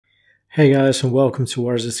Hey guys, and welcome to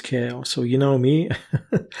WordsAtScale. So you know me,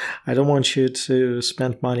 I don't want you to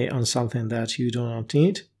spend money on something that you do not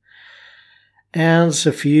need. And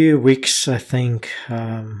a few weeks, I think,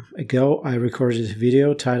 ago, I recorded a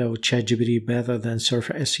video titled ChatGPT Better Than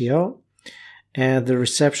Surfer SEO, and the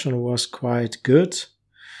reception was quite good.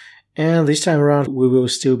 And this time around, we will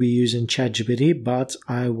still be using ChatGPT, but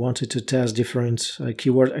I wanted to test different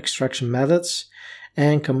keyword extraction methods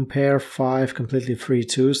and compare 5 completely free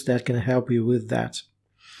tools that can help you with that.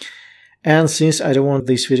 And since I don't want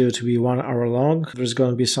this video to be 1 hour long, there's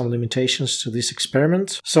going to be some limitations to this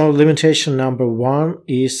experiment. So limitation number 1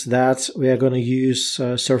 is that we are going to use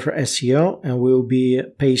Surfer SEO, and we'll be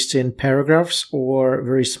pasting paragraphs or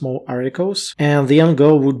very small articles. And the end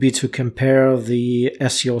goal would be to compare the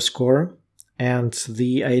SEO score. And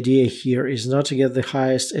the idea here is not to get the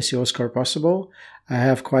highest SEO score possible. I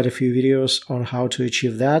have quite a few videos on how to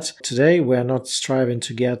achieve that. Today, we are not striving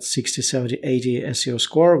to get 60, 70, 80 SEO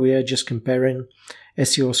score. We are just comparing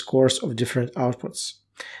SEO scores of different outputs.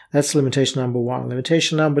 That's limitation number 1.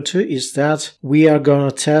 Limitation number 2 is that we are going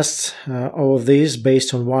to test all of these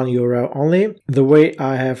based on one URL only. The way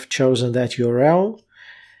I have chosen that URL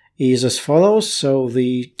is as follows. So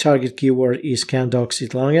the target keyword is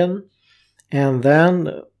can.doxit.login. And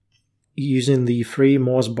then using the free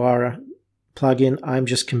Mozbar plugin, I'm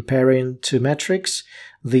just comparing 2 metrics,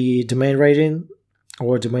 the domain rating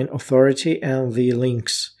or domain authority and the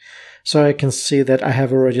links. So I can see that I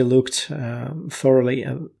have already looked thoroughly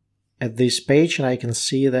at this page, and I can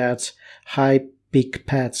see that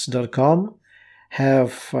highpeakpets.com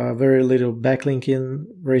have very little backlinking,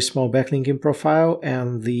 very small backlinking profile,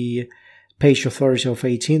 and the page authority of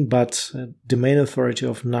 18, but domain authority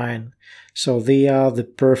of 9. So they are the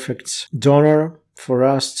perfect donor for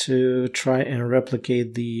us to try and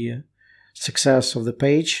replicate the success of the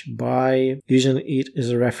page by using it as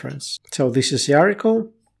a reference. So this is the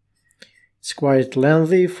article. It's quite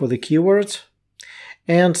lengthy for the keyword.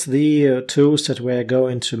 And the tools that we're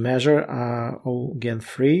going to measure are all again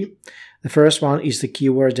free. The first one is the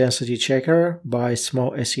keyword density checker by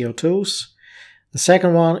Small SEO Tools. The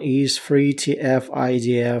second one is free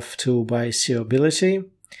TF-IDF tool by SEObility.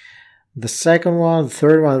 The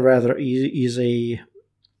third one rather, is a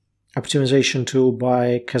optimization tool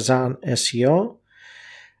by Kazan SEO.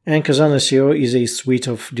 And Kazan SEO is a suite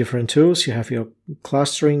of different tools. You have your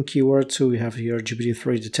clustering keyword tool, you have your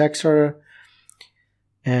GPT-3 detector,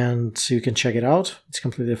 and you can check it out. It's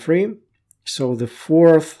completely free. So the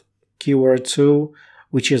fourth keyword tool,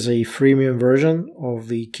 which is a freemium version of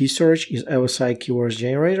the key search, is LSI Keywords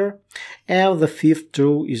Generator. And the fifth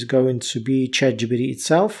tool is going to be ChatGPT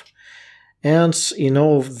itself. And in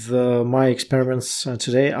all of my experiments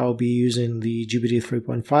today, I'll be using the GPT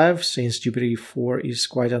 3.5 since GPT 4 is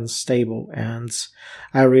quite unstable. And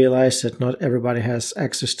I realized that not everybody has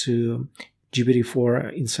access to GPT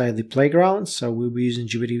 4 inside the playground, so we'll be using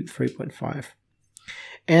GPT 3.5.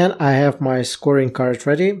 And I have my scoring card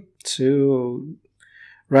ready to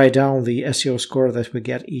write down the SEO score that we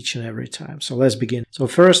get each and every time. So let's begin. So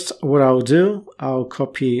first, what I'll do, I'll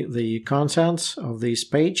copy the contents of this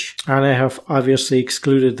page. And I have obviously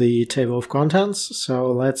excluded the table of contents.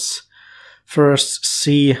 So let's first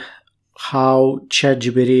see how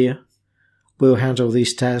ChatGPT will handle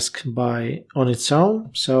this task on its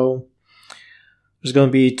own. So there's going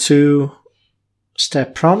to be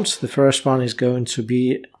 2-step prompts. The first one is going to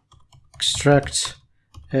be extract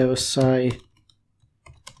LSI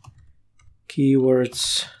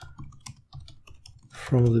keywords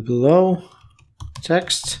from the below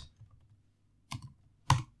text.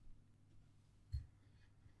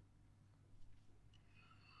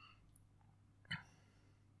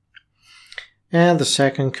 And the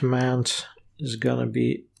second command is going to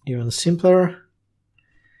be even simpler.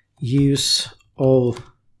 Use all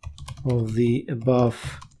of the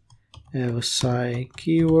above LSI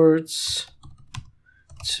keywords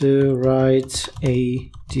to write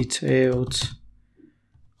a detailed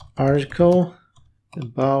article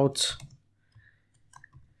about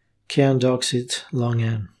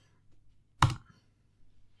can.doxit.login.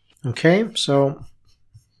 Okay, so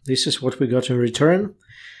this is what we got in return,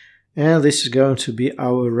 and this is going to be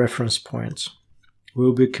our reference point.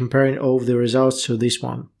 We'll be comparing all of the results to this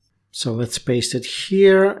one. So let's paste it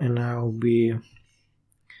here, and I'll be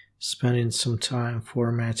spending some time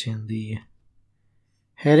formatting the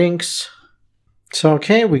headings. So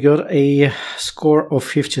okay, we got a score of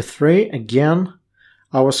 53. Again,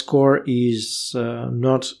 our score is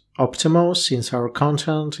not optimal since our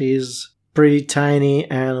content is pretty tiny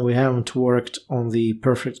and we haven't worked on the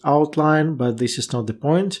perfect outline, but this is not the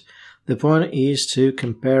point. The point is to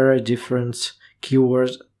compare different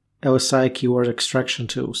keywords LSI keyword extraction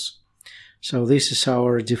tools. So this is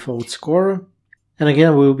our default score. And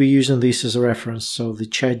again, we'll be using this as a reference. So the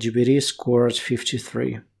ChatGPT scored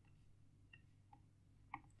 53.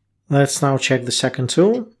 Let's now check the second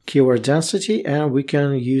tool, keyword density, and we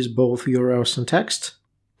can use both URLs and text.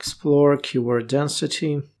 Explore keyword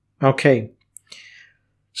density. Okay.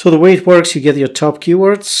 So the way it works, you get your top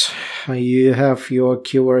keywords. You have your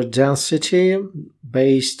keyword density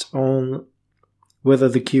based on whether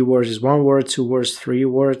the keyword is 1 word, 2 words, 3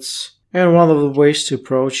 words. And one of the ways to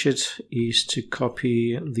approach it is to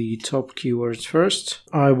copy the top keywords first.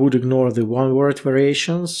 I would ignore the 1-word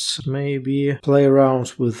variations, maybe play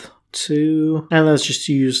around with 2. And let's just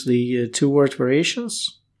use the 2-word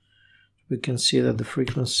variations. We can see that the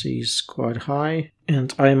frequency is quite high.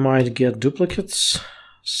 And I might get duplicates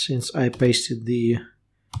since I pasted the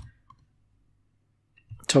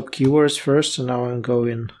top keywords first, and now I'm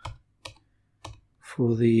going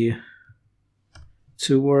for the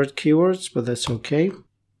 2-word keywords, but that's okay.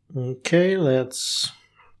 Okay, let's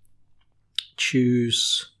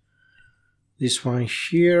choose this one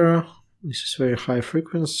here. This is very high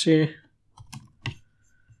frequency.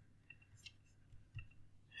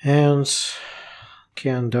 And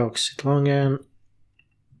can dox it long n,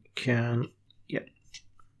 can, yeah,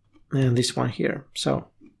 and this one here. So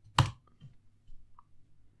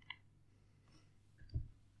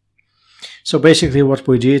basically what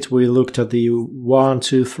we did, we looked at the 1,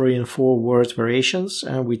 2, 3, and 4 word variations,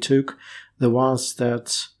 and we took the ones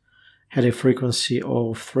that had a frequency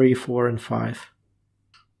of 3, 4, and 5.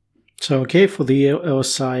 So okay, for the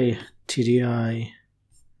LSI TDI.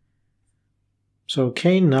 So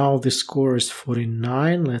okay, now the score is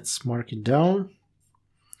 49. Let's mark it down.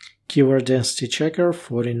 Keyword density checker,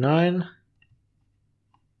 49.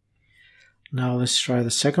 Now let's try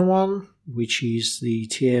the second one, which is the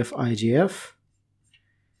TF-IDF.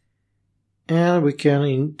 And we can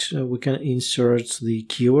insert the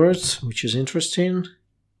keywords, which is interesting.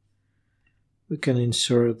 We can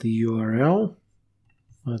insert the URL.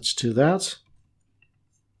 Let's do that.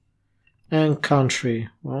 And country.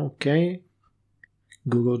 Okay.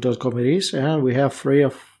 Google.com it is, and we have 3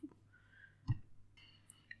 of.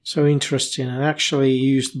 So interesting. I actually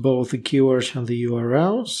used both the keywords and the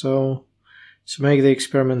URL. So to make the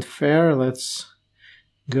experiment fair, let's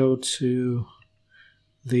go to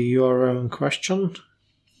the URL in question.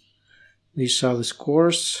 These are the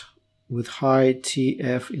scores with high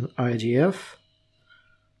TF in IDF.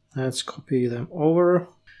 Let's copy them over.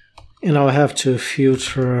 And I'll have to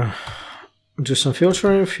filter, do some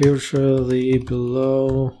filtering, filter the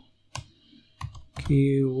below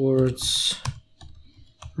keywords,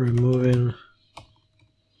 removing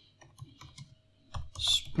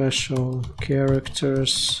special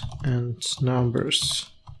characters and numbers.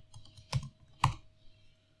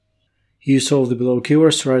 Use all the below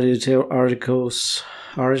keywords to write a detailed article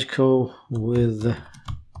with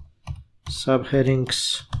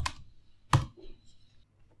subheadings.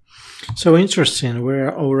 So interesting,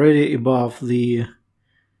 we're already above the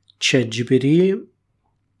ChatGPT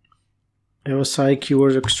LSI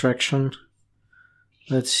keyword extraction.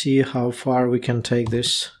 Let's see how far we can take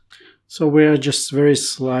this. So we're just very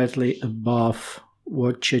slightly above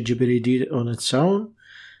what ChatGPT did on its own,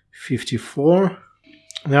 54.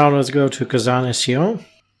 Now let's go to Kazan SEO.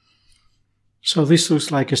 So this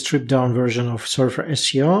looks like a stripped down version of Surfer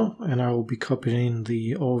SEO, and I will be copying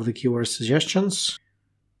all of the keyword suggestions.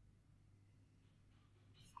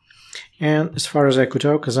 And as far as I could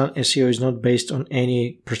tell, Kazan SEO is not based on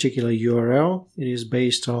any particular URL. It is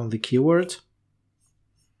based on the keyword.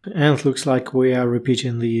 And it looks like we are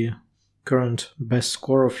repeating the current best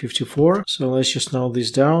score of 54. So let's just note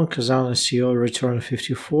this down. Kazan SEO returned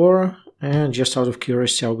 54. And just out of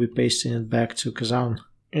curiosity, I'll be pasting it back to Kazan.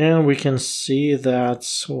 And we can see that,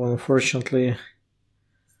 well, unfortunately,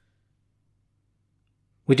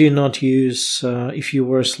 we did not use a few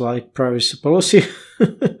words like privacy policy,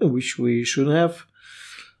 which we should have.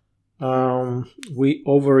 We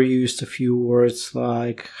overused a few words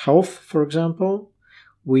like health, for example.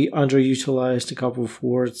 We underutilized a couple of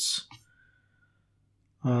words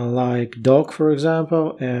like dog, for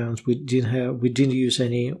example, and we didn't use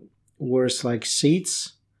any words like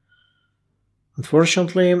seats.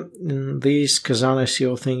 Unfortunately, in this Kazan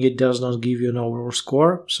SEO thing, it does not give you an overall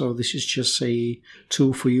score. So this is just a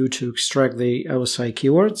tool for you to extract the LSI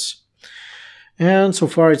keywords. And so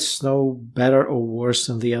far, it's no better or worse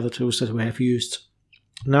than the other tools that we have used.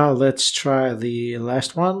 Now let's try the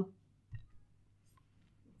last one,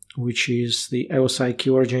 which is the LSI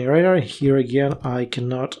keyword generator. Here again, I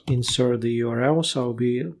cannot insert the URL, so I'll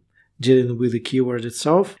be dealing with the keyword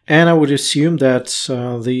itself. And I would assume that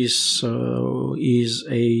this is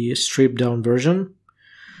a stripped down version.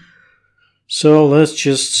 So let's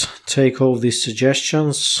just take all these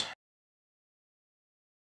suggestions.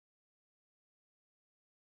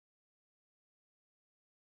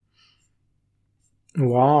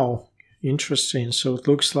 Wow, interesting. So it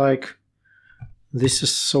looks like this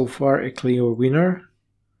is so far a clear winner.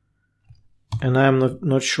 And I'm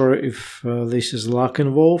not sure if this is luck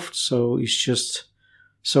involved, so it's just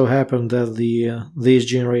so happened that this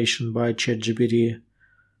generation by ChatGPT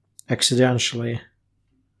accidentally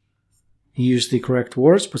used the correct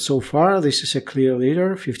words, but so far this is a clear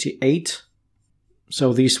leader, 58.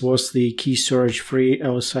 So this was the key search free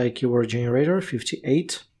LSI keyword generator,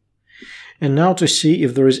 58. And now to see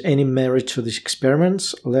if there is any merit to this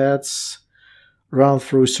experiment, let's run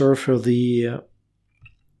through Surfer the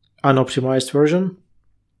unoptimized version.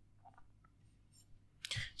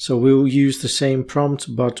 So we'll use the same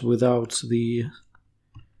prompt but without the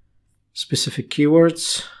specific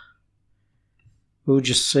keywords. We'll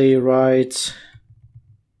just say write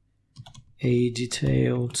a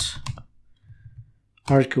detailed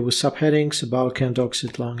article with subheadings about Kent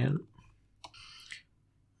Oxide Langen.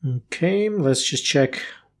 Okay, let's just check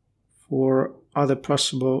for other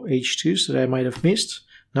possible H2s that I might have missed.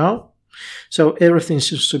 Now, so everything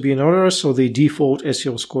seems to be in order. So the default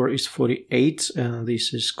SEO score is 48, and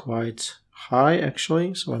this is quite high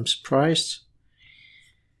actually, so I'm surprised.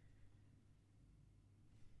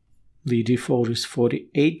 The default is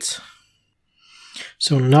 48.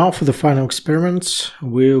 So now for the final experiment,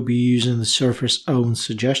 we'll be using the Surfer's own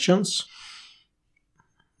suggestions.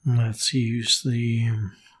 Let's use the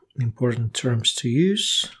important terms to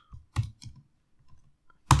use.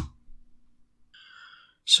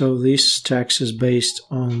 So this text is based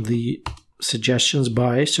on the suggestions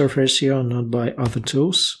by Surfer SEO, not by other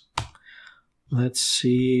tools. Let's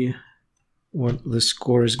see what the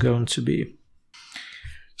score is going to be.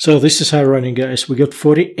 So this is how running, guys. We got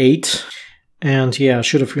 48. And yeah, I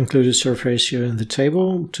should have included Surfer SEO in the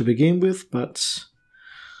table to begin with, but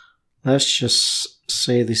let's just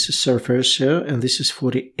say this is Surfer SEO and this is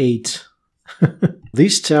 48.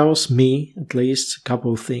 This tells me at least a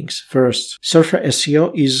couple of things. First, Surfer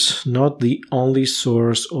SEO is not the only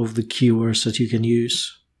source of the keywords that you can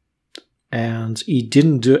use. And it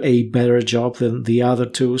didn't do a better job than the other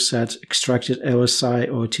tools that extracted LSI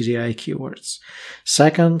or TDI keywords.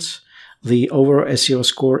 Second, the overall SEO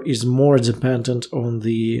score is more dependent on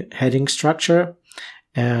the heading structure.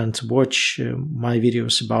 And watch my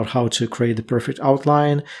videos about how to create the perfect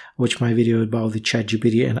outline, watch my video about the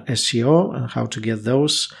ChatGPT and SEO and how to get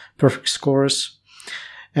those perfect scores.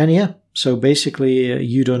 And yeah, so basically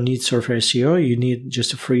you don't need Surfer SEO, you need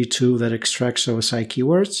just a free tool that extracts LSI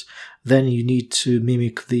keywords. Then you need to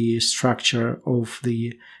mimic the structure of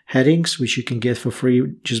the headings, which you can get for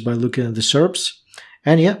free just by looking at the SERPs.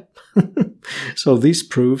 And yeah, so this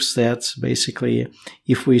proves that basically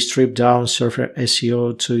if we strip down Surfer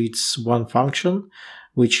SEO to its one function,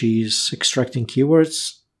 which is extracting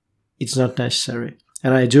keywords, it's not necessary.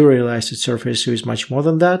 And I do realize that Surfer SEO is much more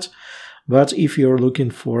than that. But if you're looking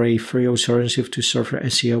for a free alternative to Surfer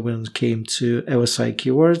SEO when it came to LSI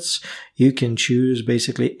keywords, you can choose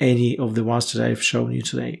basically any of the ones that I've shown you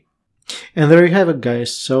today. And there you have it,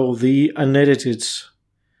 guys. So the unedited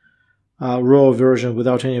raw version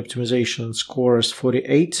without any optimization scores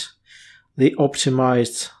 48. The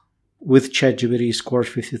optimized with ChatGPT scored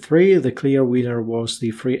 53. The clear winner was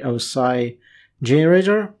the free LSI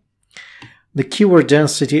generator. The keyword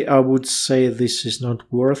density, I would say this is not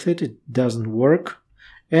worth it. It doesn't work.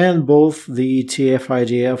 And both the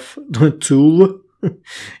TF-IDF tool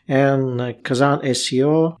and Kazan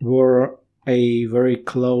SEO were a very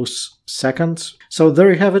close second. So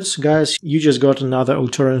there you have it, guys. You just got another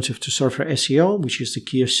alternative to Surfer SEO, which is the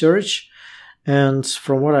key search. And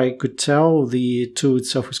from what I could tell, the tool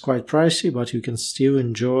itself is quite pricey, but you can still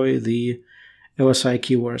enjoy the LSI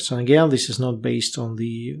keywords. And again, this is not based on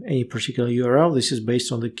any particular URL. This is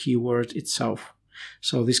based on the keyword itself.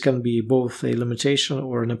 So this can be both a limitation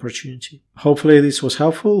or an opportunity. Hopefully this was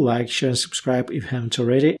helpful. Like, share, and subscribe if you haven't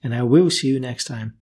already. And I will see you next time.